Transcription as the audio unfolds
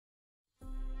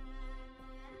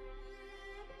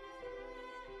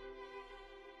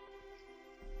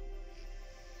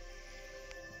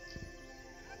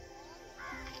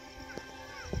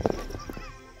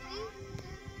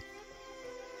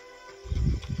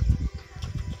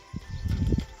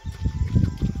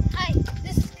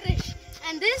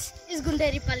this is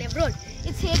Gunderipallam road.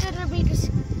 It's 800 meters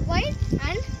wide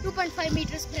and 2.5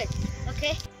 meters breadth.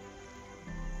 Okay.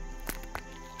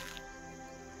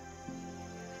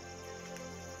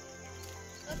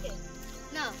 Okay.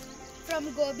 Now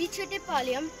from Gobi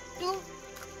Pallam to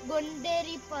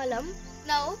Gnderipallam,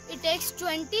 now it takes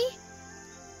 20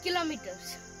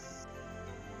 kilometers.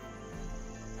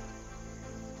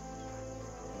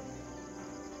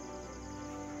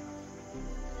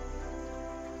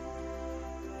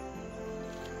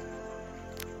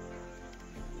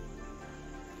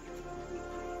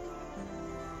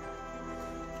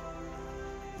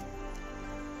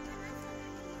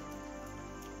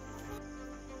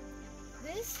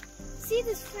 See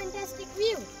this fantastic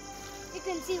view. You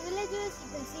can see villages, you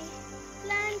can see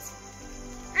plants,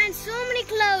 and so many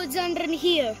clouds under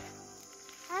here.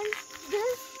 And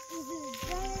this is a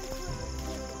giant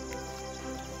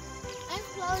and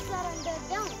clouds are under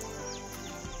down.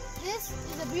 This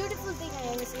is a beautiful thing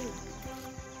I ever seen.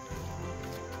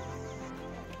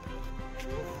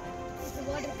 This is the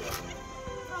water gate.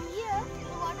 From here,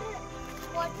 the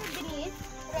water beneath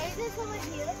rises over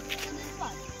here to this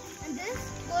part. And this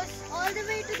goes all the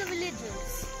way to the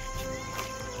villages.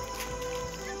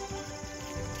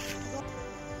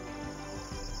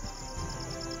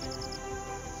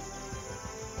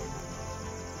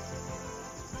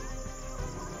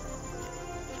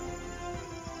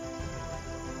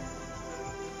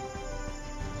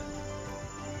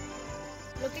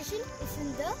 Location is in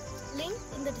the link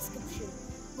in the description.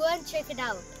 Go and check it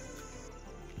out.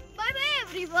 Bye bye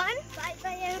everyone. Bye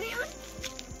bye everyone.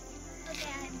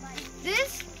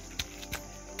 This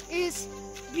is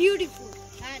beautiful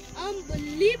and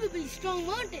unbelievably strong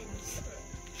mountains.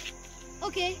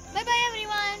 Okay, bye bye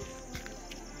everyone.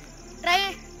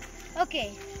 Try.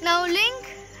 Okay, now link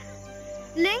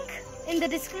in the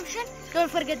description. Don't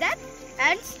forget that,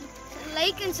 and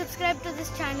like and subscribe to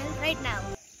this channel right now.